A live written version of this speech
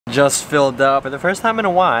just filled up. For the first time in a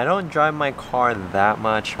while, I don't drive my car that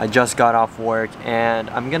much. I just got off work and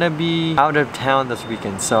I'm gonna be out of town this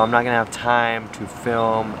weekend, so I'm not gonna have time to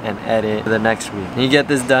film and edit for the next week. Can you get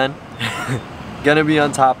this done? Gonna be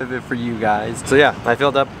on top of it for you guys. So yeah, I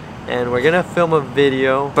filled up and we're gonna film a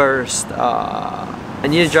video. First, I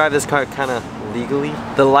need to drive this car kind of legally.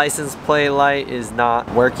 The license plate light is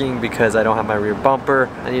not working because I don't have my rear bumper.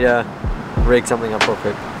 I need to rig something up real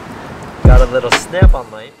quick. Got a little snap-on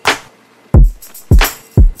light.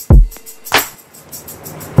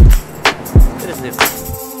 It is new.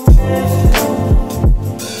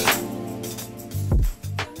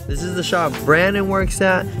 This is the shop Brandon works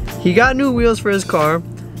at. He got new wheels for his car.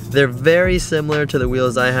 They're very similar to the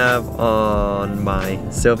wheels I have on my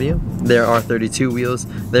Silvia. They're R32 wheels.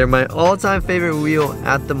 They're my all-time favorite wheel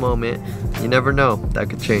at the moment. You never know, that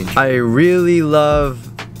could change. I really love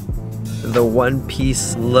the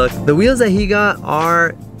one-piece look. The wheels that he got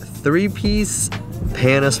are three-piece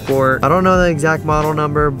Panasport. I don't know the exact model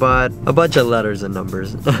number, but a bunch of letters and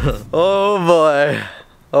numbers. Oh boy.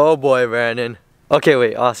 Oh boy, Brandon. Okay,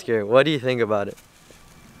 wait, Oscar, what do you think about it?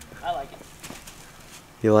 I like it.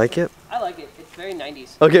 You like it? I like it. It's very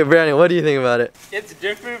 90s. Okay, Brandon, what do you think about it? It's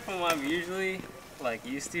different from what I'm usually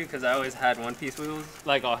used to, because I always had one-piece wheels.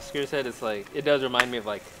 Like Oscar said, it's like, it does remind me of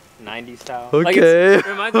like 90s style. Okay. Like it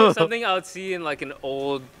reminds me of something I would see in like an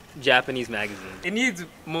old Japanese magazine. It needs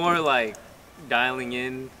more like dialing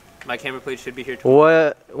in. My camera plate should be here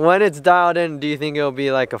tomorrow. When it's dialed in, do you think it'll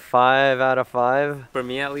be like a 5 out of 5? For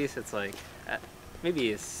me at least, it's like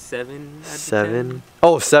maybe a 7 out of 7? 10.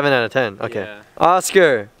 Oh, 7 out of 10. Okay. Yeah.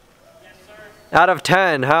 Oscar. Yes, sir. Out of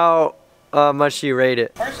 10, how much do you rate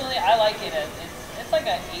it? Personally, I like it. It's like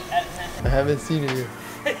an 8 out of 10. I haven't seen it yet.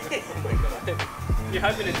 Oh my god. You're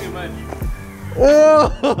hyping it too much.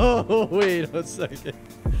 Oh, wait a second.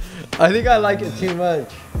 I think I like it too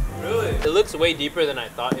much. Really? It looks way deeper than I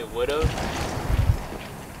thought it would have.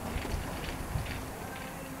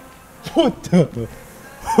 What the? There's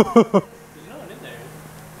no one in there.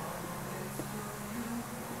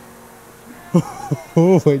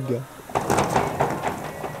 Oh my god.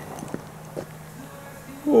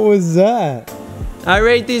 What was that? I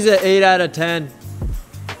rate these at 8 out of 10.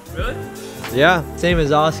 Really? Yeah, same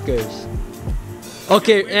as Oscar's.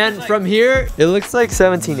 Okay, and from here, it looks like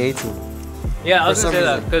 17, 18. Yeah, I was gonna say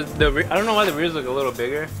that because I don't know why the rears look a little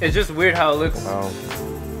bigger. It's just weird how it looks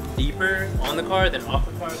deeper on the car than off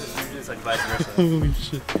the car. Because usually it's like vice versa. Holy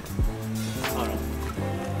shit. I don't know.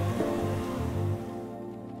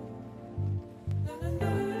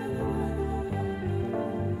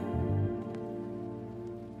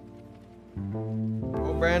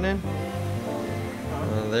 Oh, Brandon.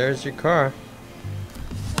 There's your car.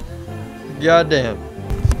 Goddamn.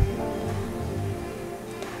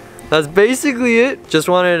 That's basically it. Just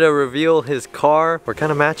wanted to reveal his car. We're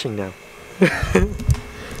kind of matching now.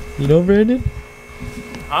 You know, Brandon?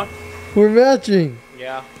 Huh? We're matching.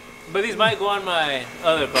 Yeah. But these might go on my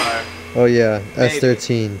other car. Oh yeah, Maybe.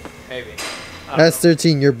 S13. Maybe.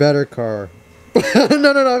 S13, your better car. No,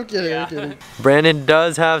 I'm kidding, Yeah. I'm kidding. Brandon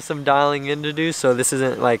does have some dialing in to do, so this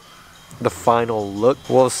isn't like the final look.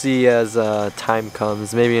 We'll see as time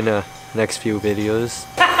comes, maybe in the next few videos.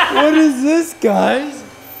 What is this, guys?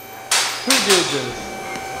 Who did this?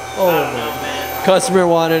 Oh, I don't know, man. Customer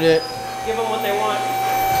wanted it. Give them what they want.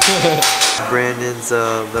 Brandon's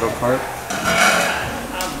little cart.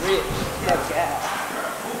 I'm rich.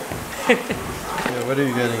 Yeah, what are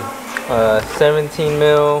you getting? 17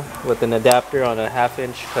 mil with an adapter on a 1/2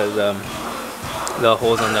 inch because the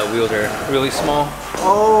holes on the wheels are really small.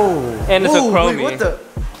 Oh! And it's a chromie. Wait, what the?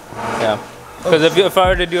 Yeah. Because if I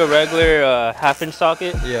were to do a regular 1/2 inch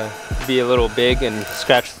socket, Yeah. it'd be a little big and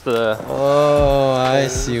scratch the... Oh, I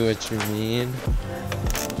see what you mean.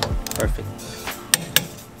 Perfect.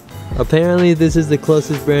 Apparently this is the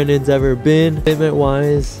closest Brandon's ever been.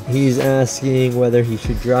 Payment-wise, he's asking whether he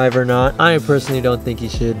should drive or not. I personally don't think he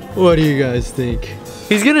should. What do you guys think?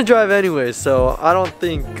 He's gonna drive anyway, so I don't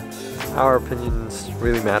think our opinions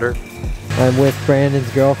really matter. I'm with Brandon's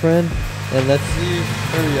girlfriend, and let's see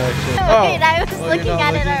her reaction. Wait, I was looking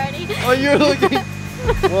at it already. Oh, you're looking?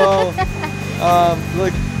 Well,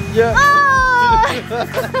 look, yeah. Oh!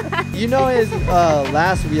 You know his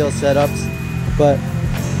last wheel setups, but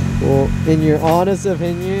well, in your honest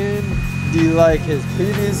opinion, do you like his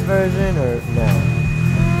previous version or no?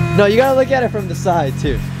 No, you gotta look at it from the side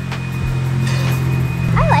too.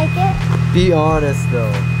 I like it. Be honest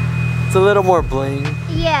though. It's a little more bling.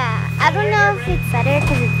 Yeah, I don't know if it's better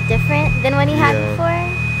because it's different than what he had before,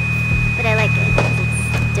 but I like it 'cause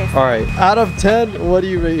it's different. Alright, out of 10, what do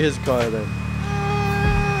you rate his car then?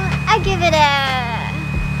 I give it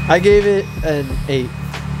a... I gave it an 8.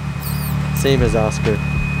 Same as Oscar.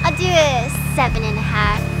 I'll do a 7.5.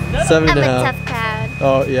 7.5. I'm a tough crowd.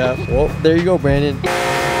 Oh yeah. Well, there you go, Brandon.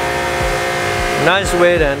 Nice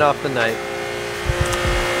way to end off the night.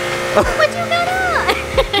 What you got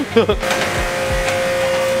on?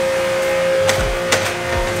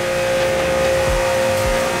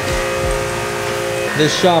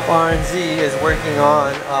 This shop R&Z is working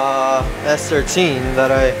on S13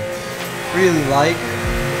 that I really like.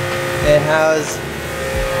 It has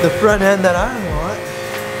the front end that I want.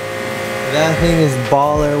 That thing is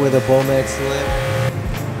baller with a Bomex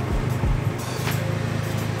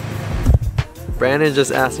lip. Brandon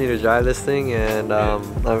just asked me to drive this thing, and I'm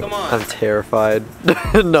terrified.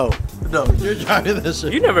 No, you're driving this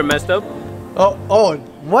shit. You never messed up. Oh,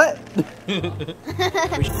 what?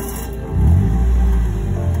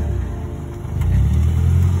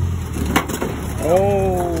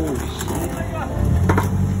 Oh, shit.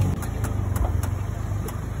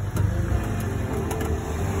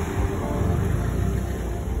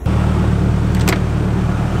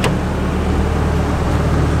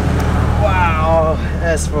 Wow,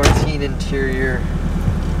 S14 interior.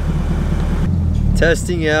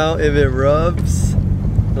 Testing out if it rubs.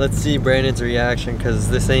 Let's see Brandon's reaction, because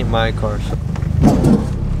this ain't my car.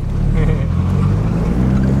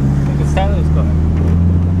 It's Tyler's car.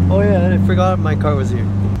 Oh yeah, I forgot my car was here.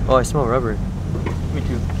 Oh, I smell rubber. Me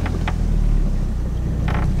too.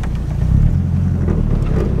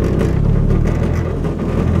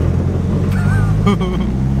 Oh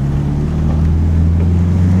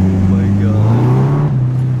my god.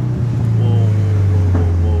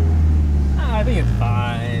 Whoa. I think it's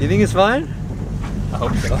fine. You think it's fine? I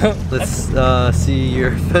hope so. Let's see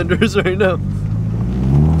your fenders right now.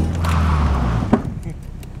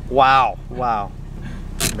 Wow.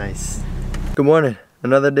 Nice. Good morning.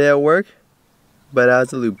 Another day at work, but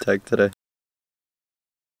as a lube tech today.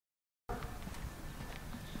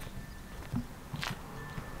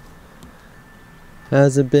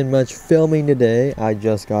 Hasn't been much filming today. I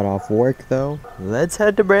just got off work though. Let's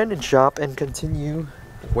head to Brandon's shop and continue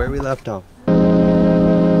where we left off.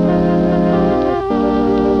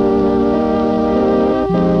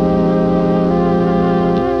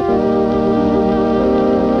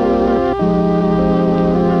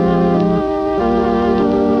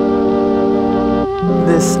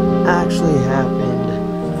 This actually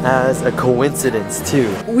happened as a coincidence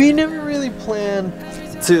too. We never really planned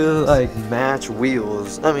to like match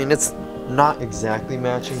wheels. I mean, it's not exactly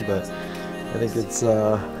matching, but I think it's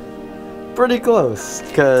pretty close,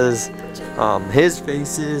 because his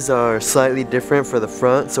faces are slightly different for the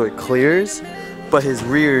front, so it clears, but his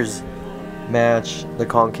rears match the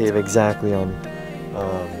concave exactly on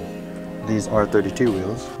these R32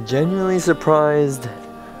 wheels. Genuinely surprised.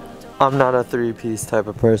 I'm not a 3-piece type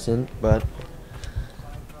of person, but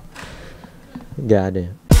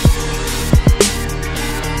goddamn.